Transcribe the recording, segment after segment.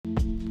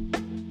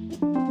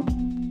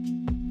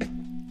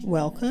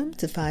Welcome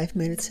to 5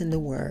 Minutes in the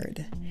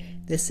Word.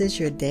 This is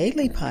your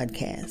daily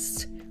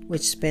podcast,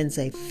 which spends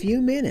a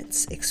few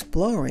minutes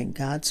exploring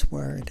God's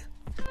Word.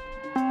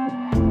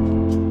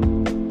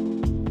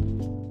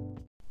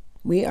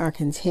 We are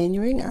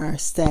continuing our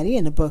study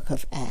in the book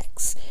of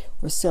Acts.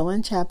 We're still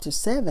in chapter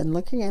 7,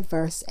 looking at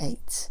verse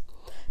 8.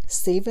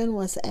 Stephen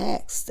was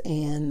asked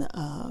in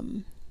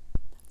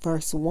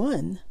verse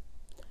 1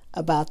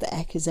 about the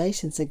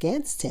accusations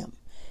against him,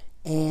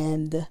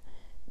 and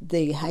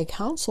the high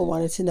council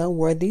wanted to know,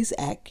 were these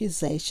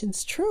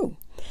accusations true?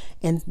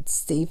 And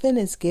Stephen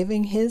is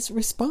giving his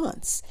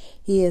response.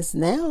 He is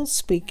now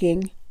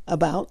speaking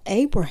about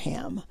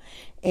Abraham,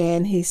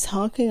 and he's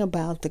talking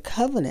about the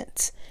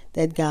covenant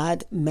that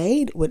God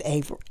made with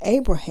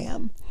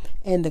Abraham.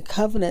 And the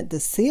covenant, the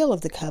seal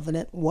of the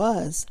covenant,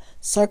 was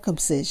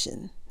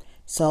circumcision.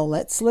 So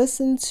let's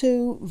listen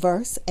to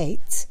verse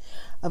 8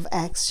 of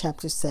Acts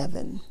chapter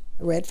 7,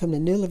 read from the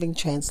New Living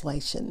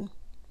Translation.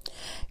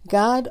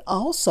 God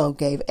also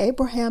gave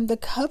Abraham the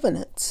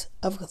covenant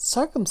of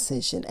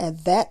circumcision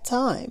at that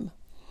time.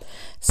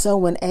 So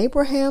when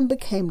Abraham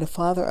became the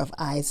father of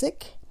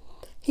Isaac,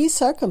 he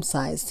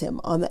circumcised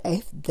him on the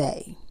 8th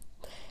day.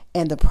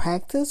 And the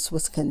practice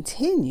was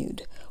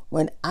continued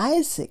when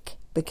Isaac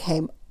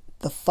became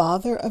the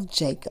father of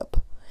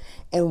Jacob,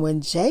 and when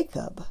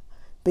Jacob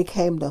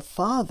became the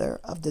father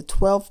of the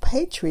 12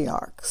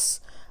 patriarchs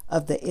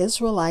of the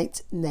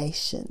Israelite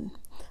nation.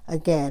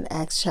 Again,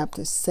 Acts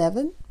chapter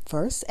 7,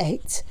 verse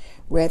 8,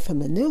 read from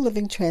the New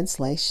Living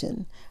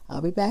Translation.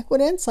 I'll be back with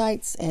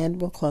insights,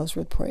 and we'll close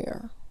with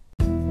prayer.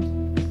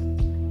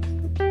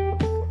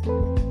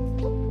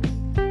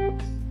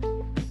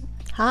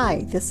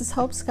 Hi, this is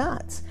Hope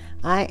Scott.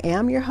 I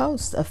am your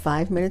host of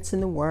 5 Minutes in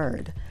the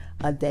Word,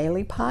 a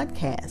daily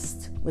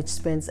podcast which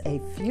spends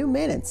a few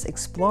minutes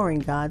exploring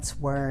God's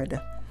Word.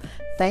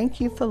 Thank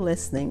you for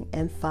listening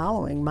and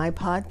following my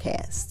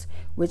podcast,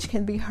 which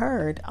can be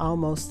heard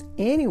almost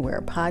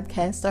anywhere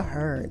podcasts are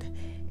heard,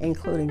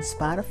 including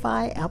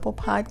Spotify, Apple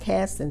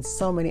Podcasts, and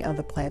so many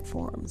other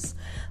platforms.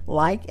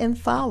 Like and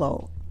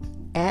follow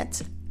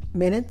at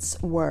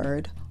Minutes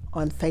Word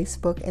on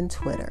Facebook and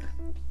Twitter.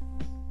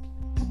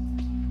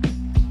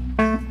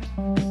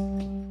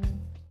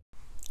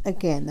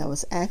 Again, that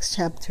was Acts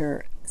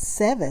chapter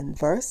 7,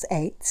 verse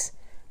 8,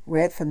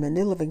 read from the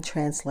New Living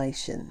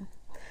Translation.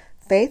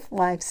 Faith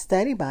Life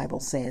Study Bible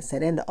says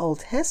that in the Old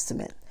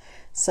Testament,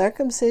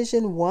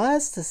 circumcision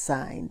was the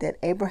sign that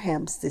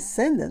Abraham's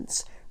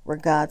descendants were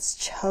God's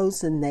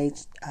chosen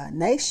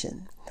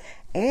nation,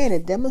 and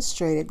it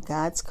demonstrated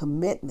God's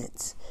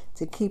commitment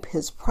to keep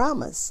his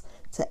promise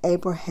to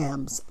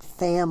Abraham's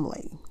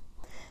family.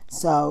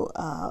 So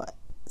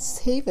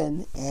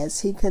Stephen, as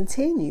he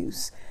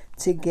continues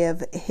to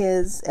give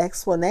his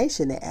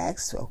explanation, he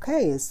asks,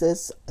 okay,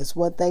 is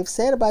what they've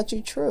said about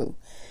you true?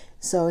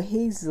 So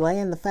he's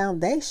laying the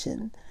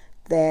foundation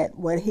that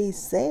what he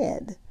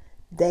said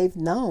they've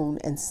known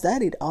and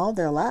studied all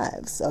their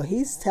lives. So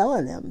he's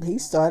telling them, he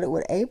started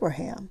with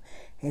Abraham,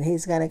 and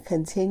he's going to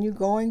continue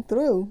going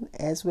through,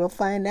 as we'll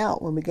find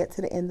out when we get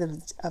to the end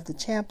of the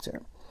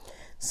chapter.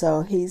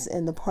 So he's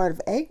in the part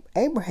of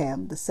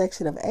Abraham, the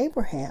section of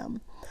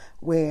Abraham,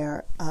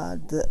 where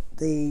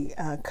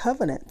the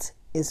covenant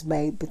is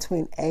made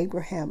between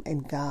Abraham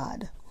and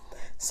God.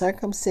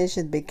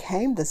 Circumcision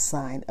became the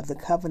sign of the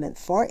covenant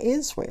for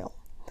Israel,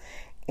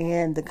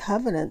 and the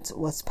covenant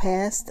was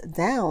passed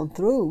down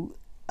through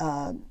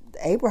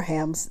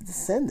Abraham's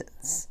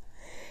descendants.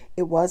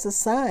 It was a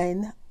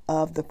sign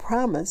of the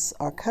promise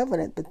or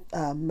covenant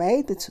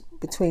made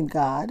between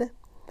God,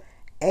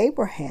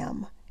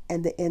 Abraham,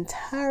 and the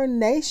entire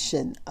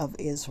nation of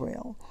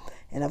Israel.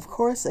 And of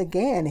course,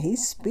 again,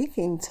 he's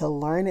speaking to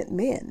learned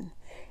men.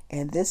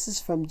 And this is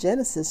from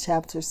Genesis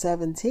chapter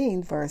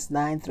 17, verse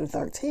 9 through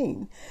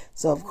 13.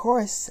 So, of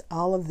course,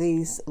 all of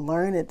these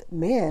learned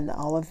men,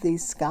 all of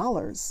these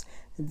scholars,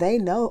 they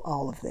know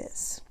all of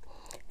this.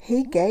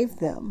 He gave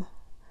them,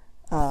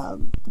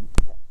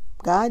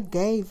 God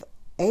gave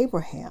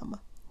Abraham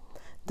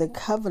the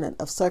covenant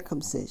of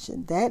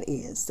circumcision. That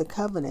is, the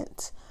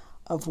covenant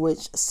of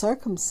which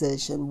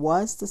circumcision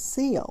was the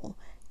seal.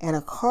 And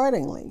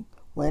accordingly,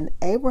 when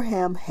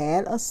Abraham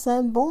had a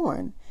son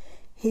born,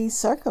 he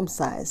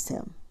circumcised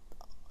him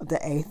the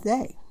 8th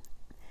day,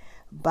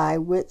 by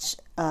which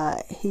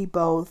he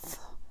both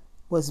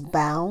was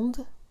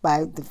bound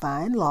by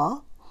divine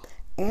law,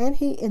 and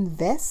he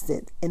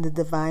invested in the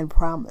divine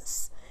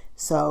promise.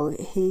 So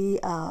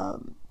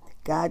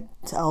God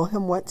told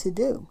him what to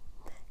do.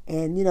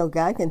 And,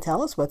 God can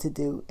tell us what to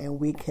do, and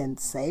we can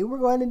say we're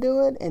going to do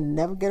it and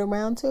never get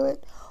around to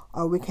it,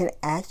 or we can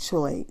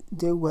actually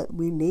do what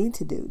we need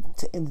to do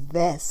to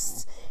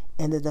invest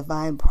in the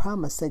divine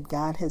promise that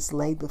God has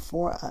laid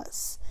before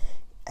us.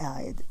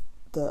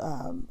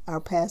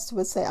 Our pastor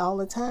would say all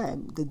the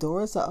time, the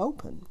doors are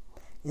open.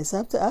 It's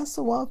up to us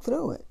to walk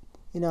through it.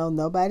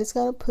 Nobody's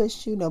going to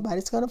push you.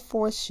 Nobody's going to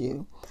force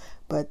you.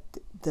 But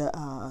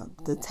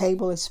the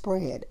table is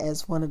spread,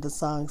 as one of the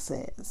songs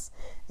says.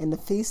 And the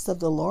feast of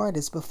the Lord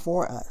is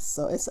before us.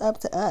 So it's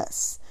up to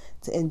us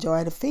to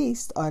enjoy the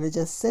feast or to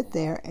just sit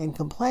there and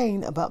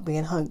complain about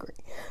being hungry,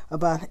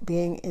 about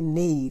being in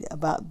need,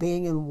 about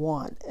being in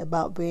want,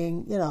 about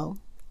being,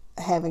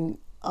 having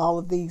all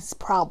of these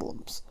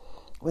problems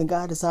when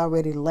God has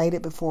already laid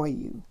it before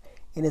you.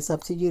 And it's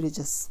up to you to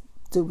just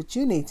do what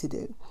you need to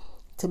do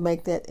to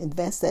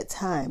invest that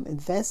time,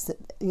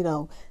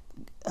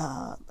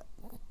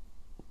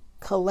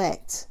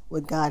 collect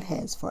what God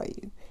has for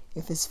you.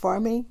 If it's for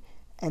me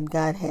and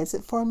God has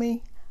it for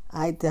me,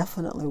 I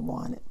definitely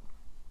want it.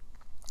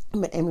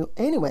 But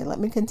anyway, let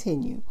me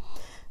continue.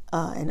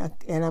 And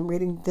I'm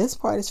reading, this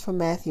part is from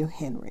Matthew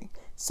Henry.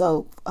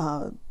 So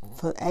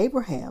for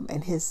Abraham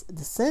and his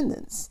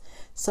descendants,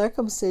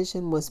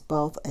 circumcision was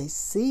both a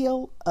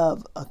seal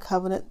of a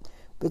covenant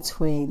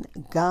between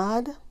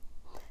God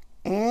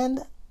and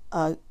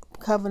a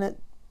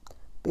covenant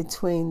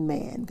between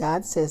man.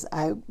 God says,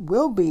 I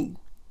will be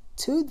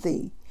to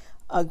thee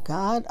a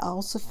God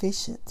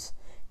all-sufficient.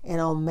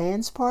 And on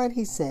man's part,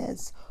 he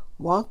says,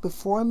 walk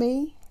before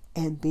me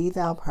and be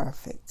thou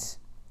perfect.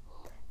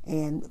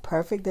 And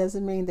perfect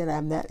doesn't mean that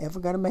I'm not ever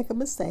going to make a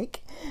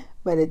mistake,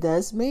 but it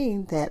does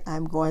mean that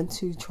I'm going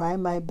to try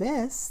my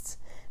best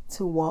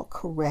to walk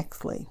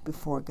correctly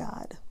before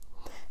God.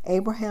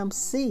 Abraham's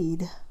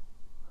seed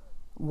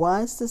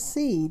was the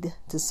seed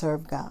to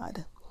serve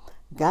God.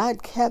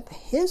 God kept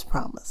his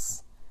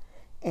promise.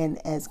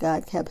 And as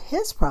God kept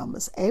his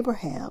promise, his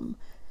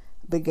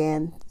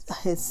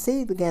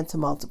seed began to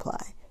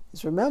multiply.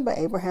 Just remember,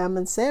 Abraham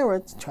and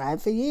Sarah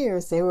tried for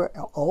years. They were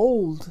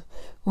old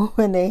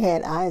when they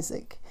had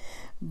Isaac.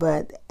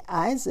 But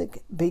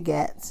Isaac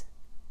begat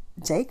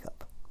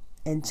Jacob.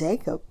 And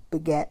Jacob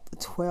begat the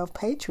 12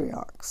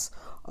 patriarchs,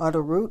 or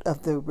the root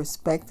of the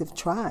respective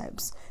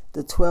tribes.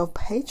 The 12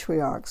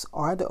 patriarchs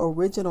are the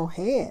original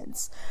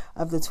heads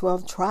of the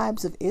 12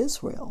 tribes of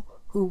Israel,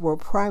 who were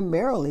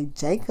primarily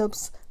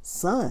Jacob's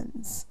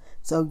sons.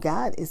 So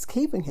God is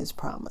keeping his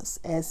promise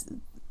as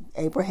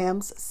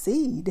Abraham's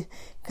seed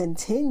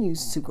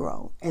continues to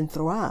grow and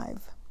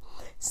thrive.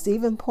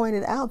 Stephen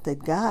pointed out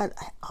that God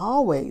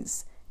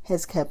always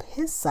has kept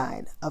his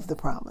side of the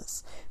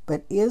promise,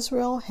 but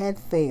Israel had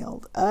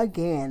failed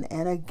again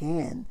and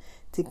again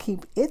to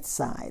keep its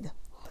side.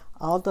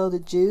 Although the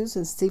Jews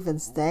in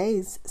Stephen's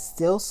days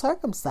still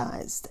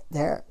circumcised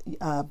their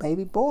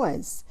baby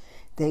boys,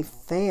 they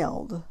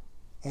failed,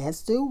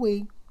 as do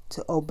we,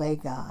 to obey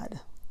God.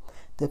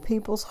 The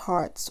people's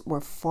hearts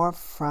were far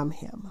from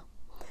him.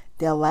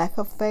 Their lack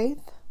of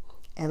faith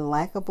and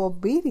lack of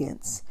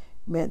obedience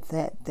meant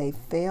that they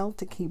failed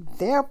to keep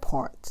their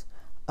part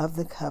of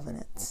the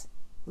covenants.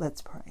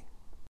 Let's pray.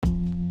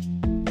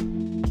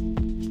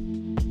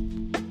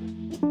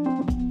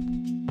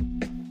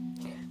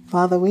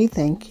 Father, we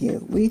thank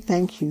you. We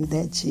thank you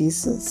that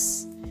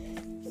Jesus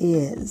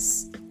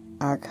is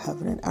our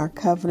covenant. Our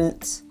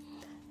covenant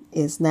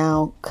is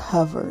now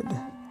covered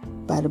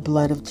by the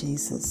blood of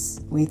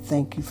Jesus. We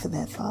thank you for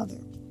that, Father.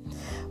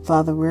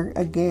 Father, we're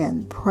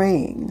again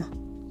praying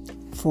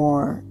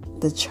for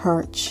the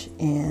church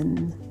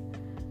in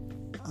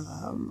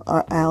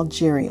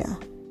Algeria.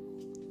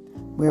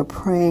 We're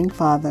praying,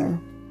 Father,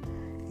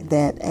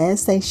 that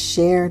as they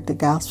shared the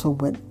gospel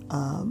with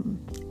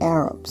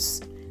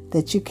Arabs,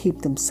 that you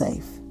keep them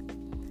safe.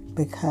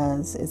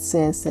 Because it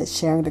says that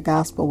sharing the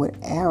gospel with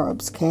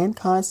Arabs can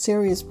cause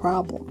serious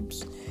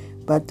problems.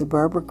 But the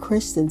Berber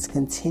Christians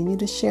continue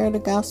to share the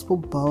gospel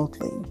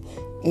boldly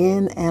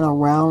in and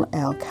around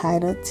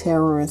Al-Qaeda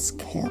terrorist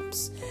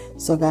camps.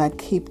 So God,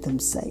 keep them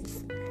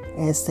safe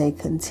as they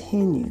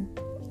continue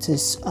to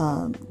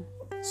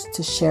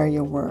share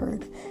your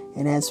word.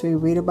 And as we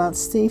read about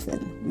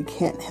Stephen, we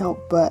can't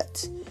help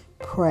but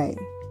pray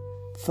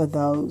for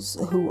those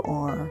who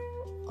are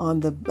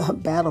on the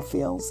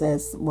battlefields,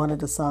 as one of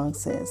the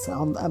songs says.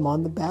 I'm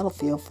on the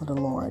battlefield for the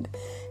Lord.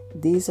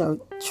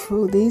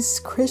 These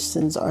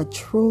Christians are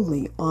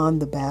truly on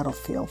the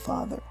battlefield,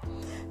 Father,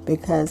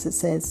 because it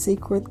says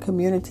secret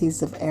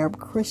communities of Arab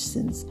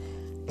Christians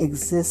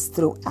exist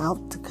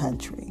throughout the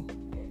country.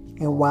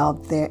 And while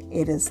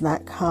it is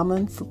not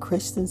common for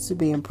Christians to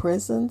be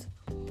imprisoned,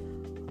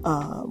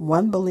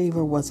 one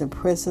believer was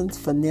imprisoned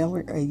for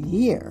nearly a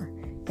year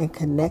in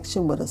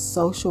connection with a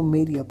social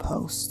media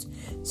post.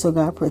 So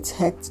God,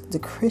 protect the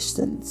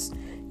Christians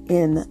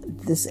in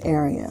this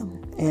area,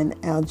 in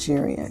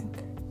Algeria.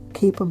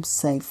 Keep them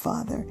safe,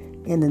 Father,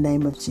 in the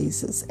name of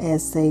Jesus,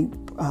 as they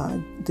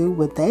do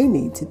what they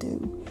need to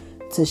do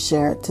to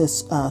share, to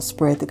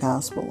spread the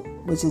gospel,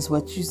 which is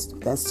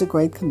that's the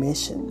Great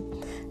Commission.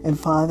 And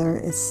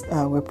Father,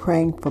 we're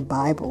praying for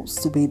Bibles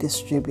to be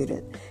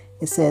distributed.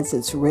 It says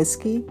it's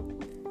risky,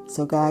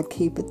 so God,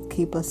 keep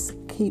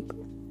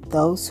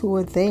those who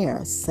are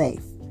there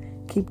safe.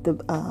 Keep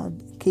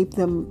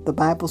the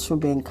Bibles from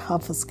being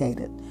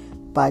confiscated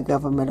by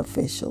government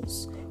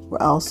officials. We're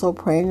also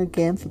praying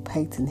again for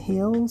Peyton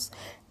Hills,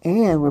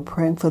 and we're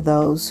praying for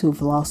those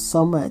who've lost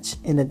so much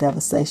in the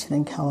devastation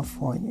in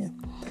California.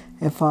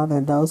 And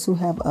Father, those who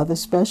have other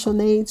special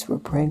needs, we're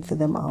praying for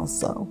them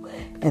also,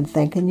 and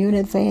thanking you in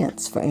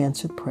advance for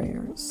answered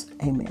prayers.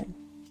 Amen.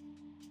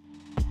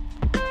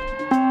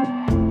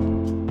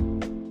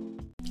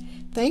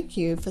 Thank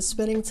you for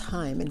spending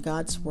time in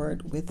God's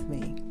Word with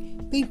me.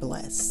 Be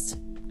blessed.